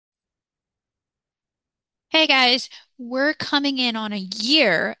Hey guys, we're coming in on a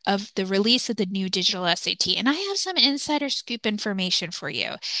year of the release of the new digital SAT, and I have some insider scoop information for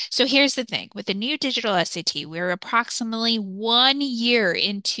you. So here's the thing, with the new digital SAT, we're approximately 1 year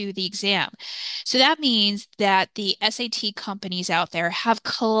into the exam. So that means that the SAT companies out there have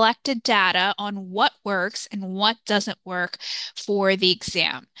collected data on what works and what doesn't work for the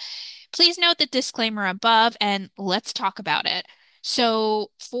exam. Please note the disclaimer above and let's talk about it.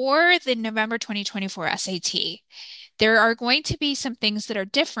 So, for the November 2024 SAT, there are going to be some things that are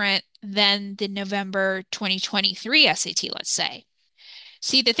different than the November 2023 SAT, let's say.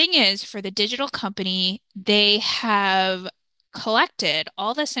 See, the thing is, for the digital company, they have collected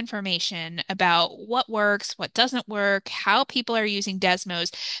all this information about what works, what doesn't work, how people are using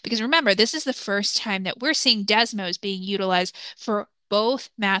Desmos. Because remember, this is the first time that we're seeing Desmos being utilized for both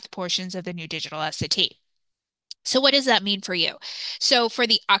math portions of the new digital SAT. So what does that mean for you? So for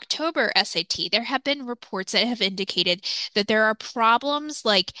the October SAT, there have been reports that have indicated that there are problems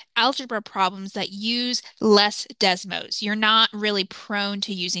like algebra problems that use less Desmos. You're not really prone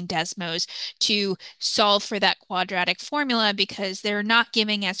to using Desmos to solve for that quadratic formula because they're not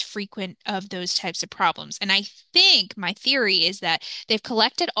giving as frequent of those types of problems. And I think my theory is that they've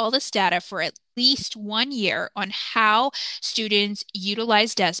collected all this data for at least 1 year on how students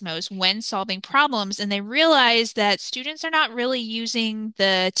utilize Desmos when solving problems, and they realize that students are not really using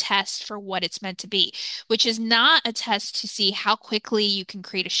the test for what it's meant to be, which is not a test to see how quickly you can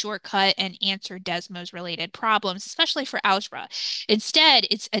create a shortcut and answer Desmos related problems, especially for algebra. Instead,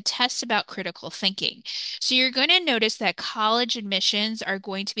 it's a test about critical thinking. So you're going to notice that college admissions are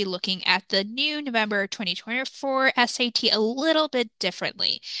going to be looking at the new November 2024 SAT a little bit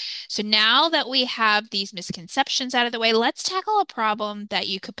differently. So now that we have these misconceptions out of the way, let's tackle a problem that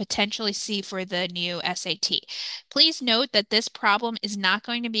you could potentially see for the new SAT. Please note that this problem is not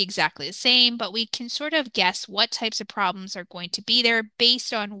going to be exactly the same, but we can sort of guess what types of problems are going to be there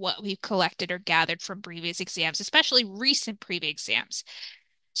based on what we've collected or gathered from previous exams, especially recent previous exams.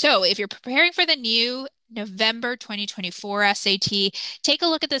 So, if you're preparing for the new November 2024 SAT, take a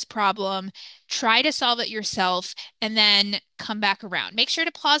look at this problem, try to solve it yourself, and then come back around. Make sure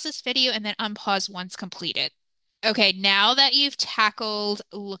to pause this video and then unpause once completed. Okay, now that you've tackled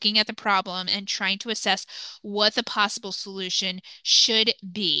looking at the problem and trying to assess what the possible solution should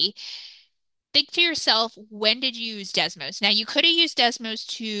be, think to yourself, when did you use Desmos? Now, you could have used Desmos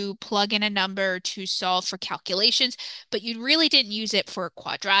to plug in a number to solve for calculations, but you really didn't use it for a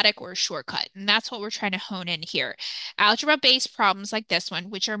quadratic or a shortcut. And that's what we're trying to hone in here. Algebra-based problems like this one,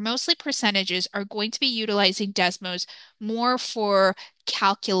 which are mostly percentages, are going to be utilizing Desmos more for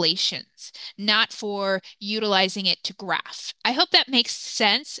calculations, not for utilizing it to graph. I hope that makes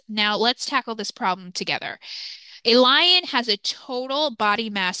sense. Now, let's tackle this problem together. A lion has a total body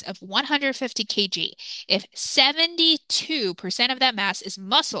mass of 150 kg. If 72% of that mass is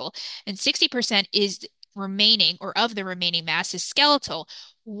muscle and 60% is remaining or of the remaining mass is skeletal,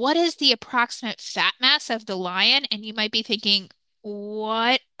 what is the approximate fat mass of the lion? And you might be thinking,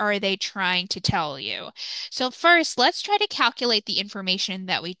 what are they trying to tell you? So first, let's try to calculate the information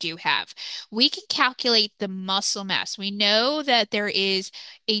that we do have. We can calculate the muscle mass. We know that there is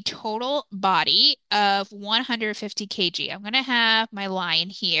a total body of 150 kg. I'm going to have my line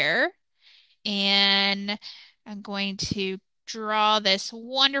here and I'm going to draw this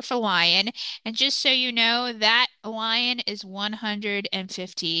wonderful lion. And just so you know, that lion is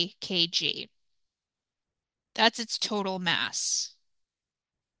 150 kg. That's its total mass.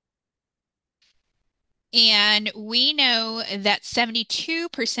 And we know that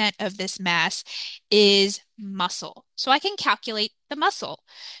 72% of this mass is muscle. So I can calculate the muscle.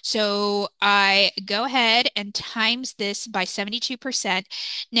 So I go ahead and times this by 72%.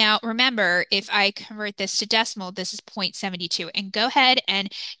 Now, remember, if I convert this to decimal, this is 0.72. And go ahead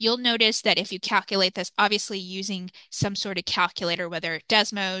and you'll notice that if you calculate this, obviously using some sort of calculator, whether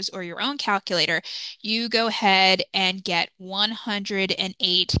Desmos or your own calculator, you go ahead and get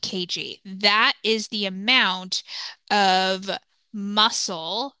 108 kg. That is the amount of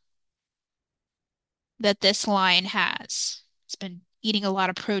muscle that this lion has. It's been eating a lot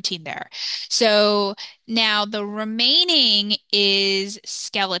of protein there. So now the remaining is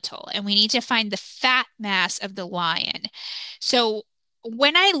skeletal, and we need to find the fat mass of the lion. So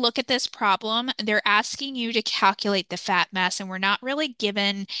when I look at this problem, they're asking you to calculate the fat mass, and we're not really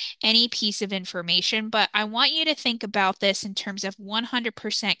given any piece of information, but I want you to think about this in terms of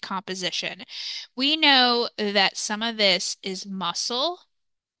 100% composition. We know that some of this is muscle.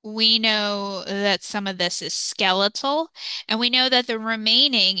 We know that some of this is skeletal, and we know that the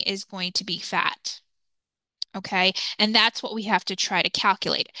remaining is going to be fat. Okay, and that's what we have to try to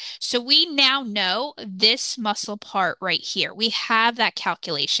calculate. So we now know this muscle part right here. We have that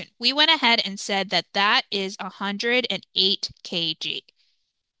calculation. We went ahead and said that that is 108 kg.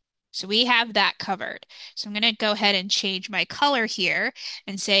 So we have that covered. So I'm going to go ahead and change my color here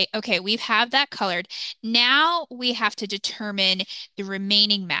and say, okay, we have that colored. Now we have to determine the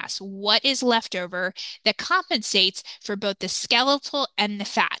remaining mass. What is left over that compensates for both the skeletal and the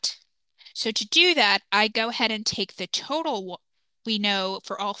fat? So to do that, I go ahead and take the total we know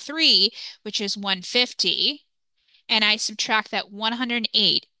for all three, which is 150, and I subtract that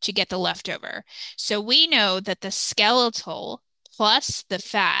 108 to get the leftover. So we know that the skeletal plus the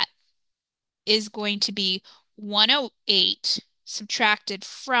fat is going to be 108 subtracted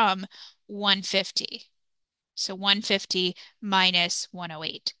from 150. So 150 minus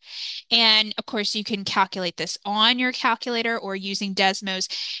 108. And of course, you can calculate this on your calculator or using Desmos,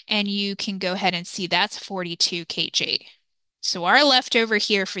 and you can go ahead and see that's 42 kg. So our leftover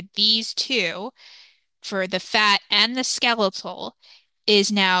here for these two, for the fat and the skeletal,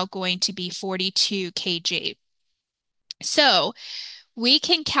 is now going to be 42 kg. So we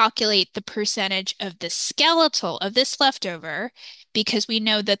can calculate the percentage of the skeletal of this leftover because we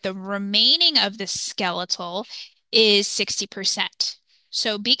know that the remaining of the skeletal is 60%.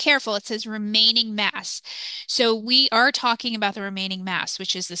 So be careful, it says remaining mass. So we are talking about the remaining mass,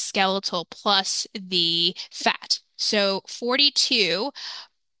 which is the skeletal plus the fat. So 42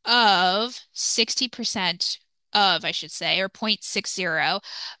 of 60% of, I should say, or 0.60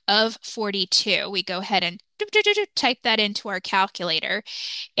 of 42. We go ahead and type that into our calculator,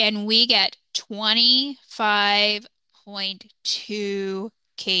 and we get 25.2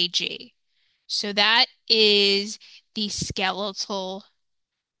 kg. So that is the skeletal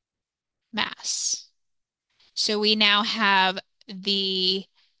mass. So we now have the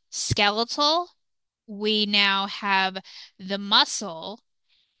skeletal, we now have the muscle,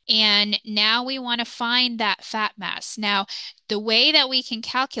 and now we want to find that fat mass. Now, the way that we can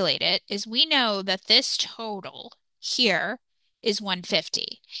calculate it is we know that this total here is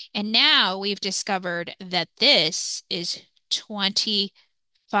 150. And now we've discovered that this is 25.2.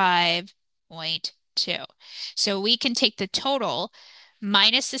 So we can take the total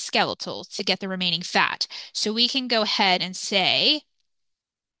minus the skeletal to get the remaining fat. So we can go ahead and say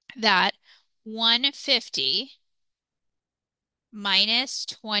that 150 minus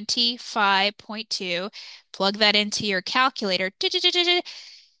 25.2, plug that into your calculator,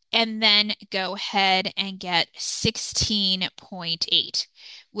 and then go ahead and get 16.8,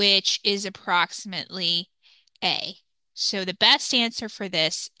 which is approximately A. So the best answer for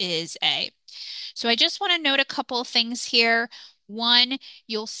this is A. So I just want to note a couple of things here. One,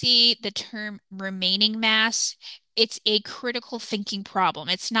 you'll see the term remaining mass. It's a critical thinking problem.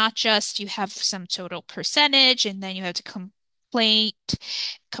 It's not just you have some total percentage and then you have to complain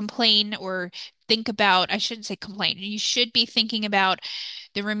or think about, I shouldn't say complain. You should be thinking about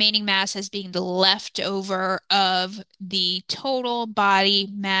the remaining mass as being the leftover of the total body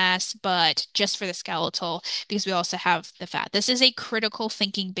mass, but just for the skeletal, because we also have the fat. This is a critical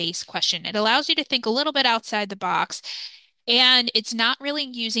thinking based question. It allows you to think a little bit outside the box. And it's not really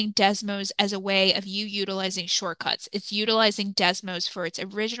using Desmos as a way of you utilizing shortcuts. It's utilizing Desmos for its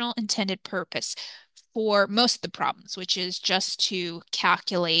original intended purpose for most of the problems, which is just to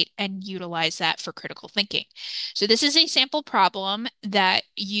calculate and utilize that for critical thinking. So this is a sample problem that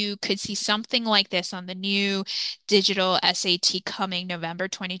you could see something like this on the new digital SAT coming November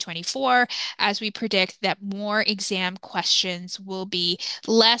 2024, as we predict that more exam questions will be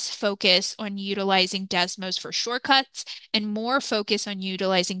less focused on utilizing Desmos for shortcuts and more focused on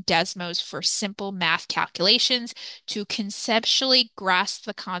utilizing Desmos for simple math calculations to conceptually grasp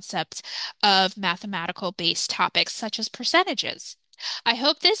the concepts of mathematical based topics such as percentages. I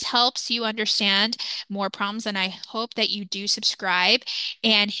hope this helps you understand more problems, and I hope that you do subscribe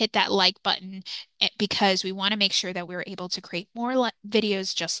and hit that like button because we want to make sure that we're able to create more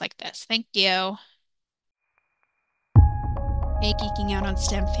videos just like this. Thank you. Hey, Geeking Out on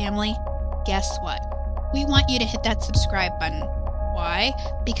STEM family, guess what? We want you to hit that subscribe button. Why?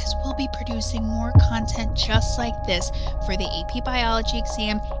 Because we'll be producing more content just like this for the AP Biology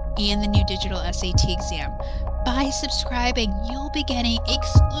exam and the new digital SAT exam. By subscribing, you'll be getting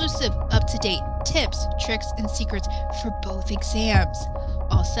exclusive, up-to-date tips, tricks, and secrets for both exams.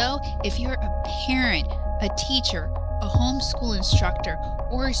 Also, if you're a parent, a teacher, a homeschool instructor,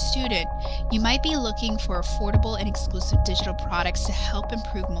 or a student, you might be looking for affordable and exclusive digital products to help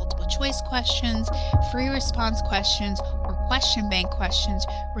improve multiple choice questions, free response questions, or question bank questions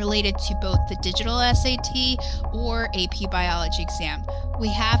related to both the digital SAT or AP Biology exam.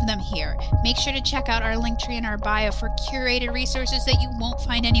 We have them here. Make sure to check out our link tree in our bio for curated resources that you won't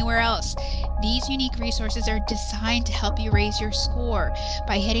find anywhere else. These unique resources are designed to help you raise your score.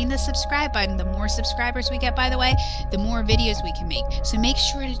 By hitting the subscribe button, the more subscribers we get, by the way, the more videos we can make. So make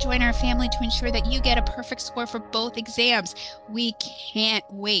sure to join our family to ensure that you get a perfect score for both exams. We can't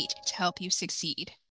wait to help you succeed.